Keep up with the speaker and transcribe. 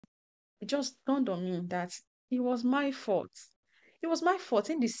it just dawned on me that it was my fault. It was my fault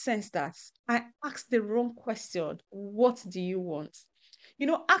in the sense that I asked the wrong question. What do you want?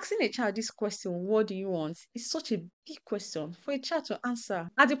 Asking a child this question, what do you want, is such a big question for a child to answer.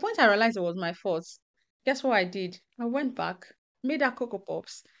 At the point I realized it was my fault, guess what I did? I went back, made her Cocoa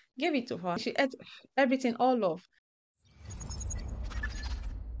Pops, gave it to her. She ate everything, all of.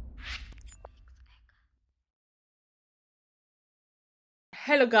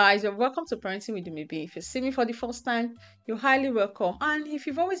 Hello guys, and welcome to Parenting with Dumebi. If you see me for the first time, you're highly welcome. And if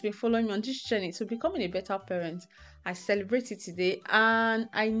you've always been following me on this journey to becoming a better parent, I celebrate it today and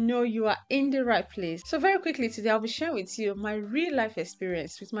I know you are in the right place. So very quickly today, I'll be sharing with you my real life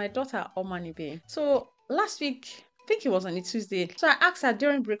experience with my daughter Omanibe. So last week, I think it was on a Tuesday, so I asked her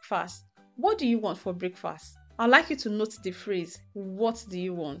during breakfast, what do you want for breakfast? I'd like you to note the phrase, what do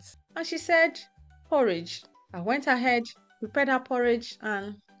you want? And she said, porridge. I went ahead, prepared her porridge,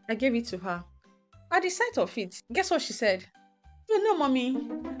 and I gave it to her. At the sight of it, guess what she said? No, mommy,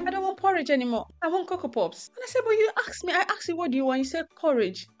 I don't want porridge anymore. I want Cocoa Pops. And I said, but you asked me, I asked you what do you want? You said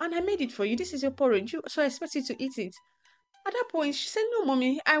porridge, and I made it for you. This is your porridge, so I expect you to eat it. At that point, she said, no,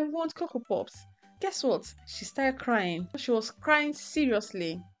 mommy, I want Cocoa Pops. Guess what? She started crying. She was crying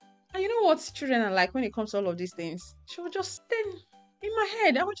seriously. And you know what children are like when it comes to all of these things? She was just then in my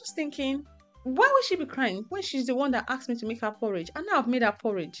head, I was just thinking, why would she be crying when she's the one that asked me to make her porridge? And now I've made her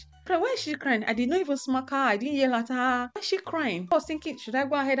porridge. Why is she crying? I did not even smack her. I didn't yell at her. Why is she crying? I was thinking, should I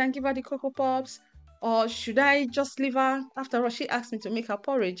go ahead and give her the Cocoa Pops? Or should I just leave her? After all, she asked me to make her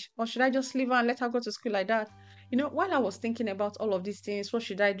porridge. Or should I just leave her and let her go to school like that? While I was thinking about all of these things, what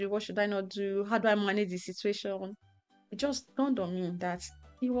should I do? What should I not do? How do I manage the situation? It just dawned on me that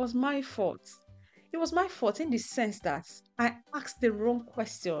it was my fault. It was my fault in the sense that I asked the wrong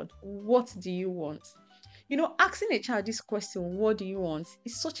question. What do you want? Asking a child this question, what do you want,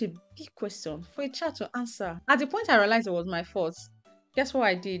 is such a big question for a child to answer. At the point I realized it was my fault, guess what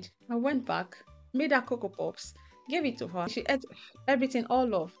I did? I went back, made her Cocoa Pops, gave it to her. She ate everything,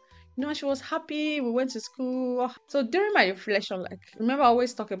 all of. She was happy. We went to school. So during my reflection, remember I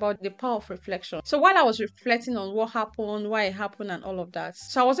always talk about the power of reflection. So while I was reflecting on what happened, why it happened, and all of that,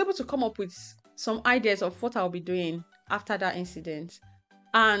 so I was able to come up with some ideas of what I'll be doing after that incident.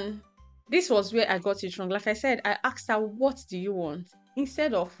 And this was where I got it wrong. Like I said, I asked her, what do you want?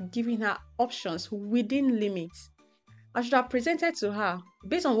 Instead of giving her options within limits. I should have presented to her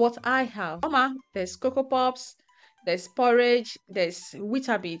based on what I have. Mama, there's Cocoa Pops, there's porridge, there's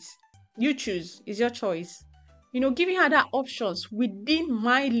Weetabix. You choose. It's your choice. Giving her that options within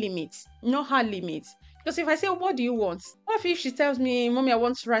my limits, not her limits. Because if I say, what do you want? What if she tells me, mommy, I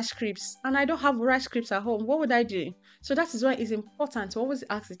want rice crisps, and I don't have rice crisps at home? What would I do? So that is why it's important to always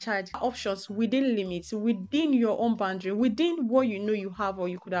ask the child options within limits, within your own boundary, within what you have or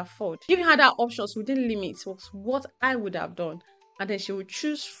you could afford. Giving her that options within limits was what I would have done. And then she will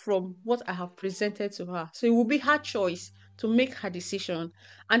choose from what I have presented to her. So it will be her choice to make her decision.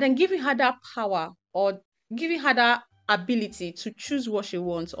 And then giving her that power or giving her that ability to choose what she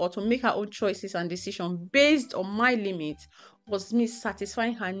wants or to make her own choices and decisions based on my limits was me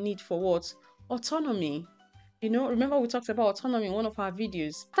satisfying her need for what? Autonomy. Remember we talked about autonomy in one of our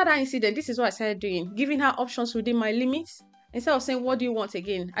videos. After that incident, this is what I started doing. Giving her options within my limits. Instead of saying, what do you want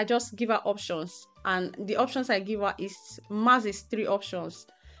again? I just give her options. And the options I give her is, max is 3 options.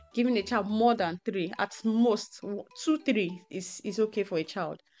 Giving a child more than 3, at most 2, 3 is okay for a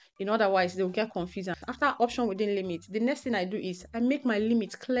child. Otherwise they'll get confused. After option within limits, the next thing I do is I make my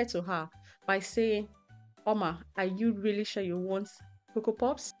limits clear to her by saying, Oma, are you really sure you want Cocoa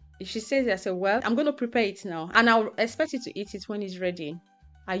Pops? If she says, I say, well, I'm going to prepare it now and I'll expect you to eat it when it's ready.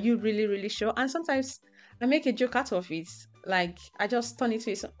 Are you really, really sure? And sometimes I make a joke out of it. Like, I just turn it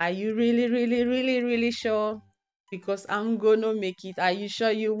to it. Are you really, really, really, really sure? Because I'm going to make it. Are you sure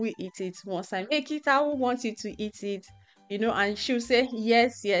you will eat it? Once I make it, I will want you to eat it. And she'll say,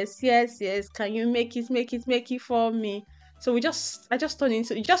 yes, yes, yes, yes. Can you make it for me? So I just turn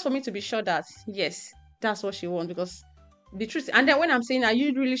into it just for me to be sure that, yes, that's what she wants. Because the truth, and then when I'm saying, are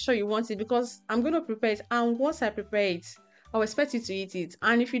you really sure you want it? Because I'm going to prepare it. And once I prepare it, I'll expect you to eat it.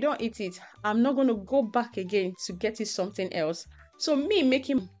 And if you don't eat it, I'm not going to go back again to get you something else. So me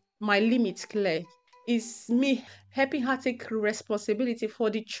making my limits clear is me helping her take responsibility for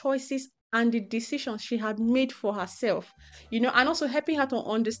the choices and the decisions she had made for herself, and also helping her to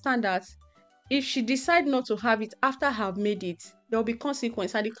understand that if she decides not to have it after I have made it, there will be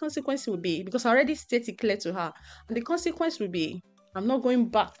consequence, and the consequence will be, because I already stated clear to her, and the consequence will be, I'm not going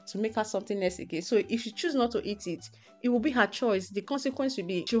back to make her something else again. So if she chooses not to eat it, it will be her choice. The consequence will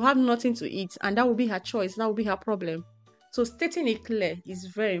be she'll have nothing to eat, and that will be her choice. That will be her problem. So stating it clear is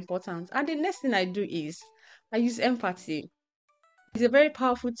very important. And the next thing I do is I use empathy. It's a very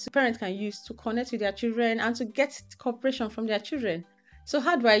powerful tool parents can use to connect with their children and to get cooperation from their children. So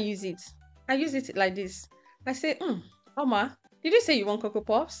how do I use it? I use it like this. I say, Oma, did you say you want Cocoa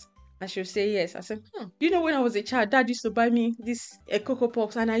Pops? And she'll say yes. I said, when I was a child, Dad used to buy me this Cocoa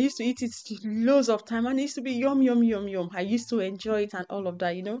Pops and I used to eat it loads of time and it used to be yum, yum, yum, yum. I used to enjoy it and all of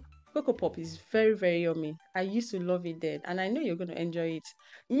that. Cocoa Pop is very, very yummy. I used to love it then and I know you're going to enjoy it.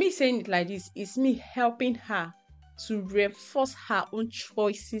 Me saying it like this is me helping her to reinforce her own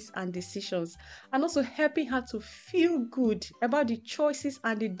choices and decisions, and also helping her to feel good about the choices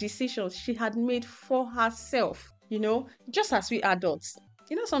and the decisions she had made for herself. Just as we adults,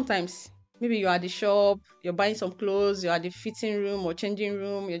 sometimes maybe you're at the shop, you're buying some clothes, you're at the fitting room or changing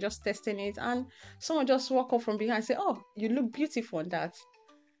room, you're just testing it, and someone just walk up from behind and say, "Oh, you look beautiful on that."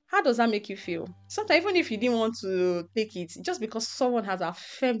 How does that make you feel? Sometimes, even if you didn't want to take it, just because someone has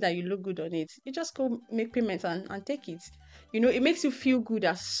affirmed that you look good on it, you just go make payment and take it. It makes you feel good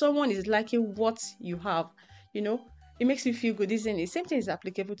that someone is liking what you have. It makes you feel good, isn't it? Same thing is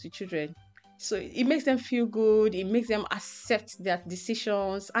applicable to children. So it makes them feel good, it makes them accept their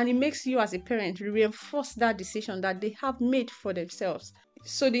decisions, and it makes you as a parent reinforce that decision that they have made for themselves.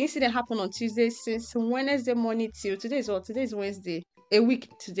 So the incident happened on Tuesday. Since Wednesday morning till today is what? Today is Wednesday. A week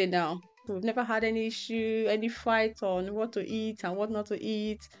today now. We've never had any issue, any fight on what to eat and what not to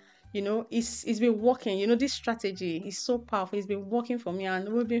eat. It's been working. This strategy is so powerful. It's been working for me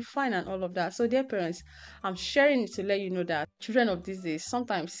and we've been fine and all of that. So dear parents, I'm sharing it to let you know that children of these days,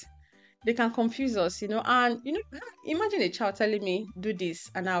 sometimes they can confuse us, and imagine a child telling me do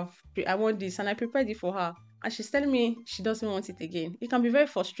this and I want this and I prepared it for her and she's telling me she doesn't want it again. It can be very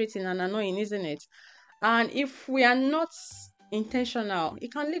frustrating and annoying, isn't it? And if we are not intentional,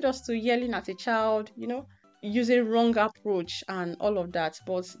 it can lead us to yelling at a child, using wrong approach and all of that.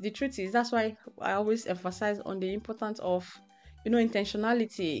 But the truth is, that's why I always emphasize on the importance of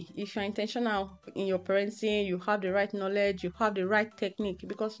intentionality. If you're intentional in your parenting, you have the right knowledge, you have the right technique,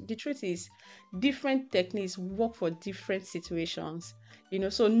 because the truth is different techniques work for different situations.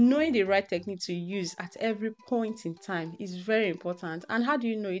 So knowing the right technique to use at every point in time is very important. And how do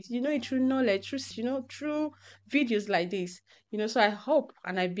you know it? You know it through knowledge, through videos like this. So I hope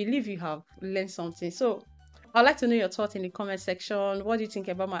and I believe you have learned something. So I'd like to know your thoughts in the comment section. What do you think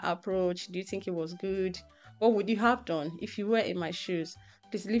about my approach? Do you think it was good? What would you have done if you were in my shoes?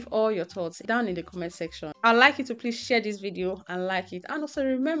 Please leave all your thoughts down in the comment section. I'd like you to please share this video and like it. And also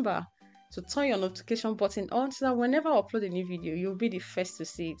remember to turn your notification button on so that whenever I upload a new video, you'll be the first to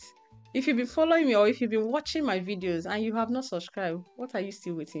see it. If you've been following me or if you've been watching my videos and you have not subscribed, what are you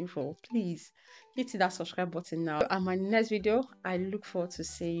still waiting for? Please hit that subscribe button now. And my next video, I look forward to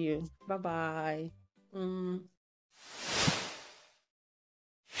seeing you. Bye bye.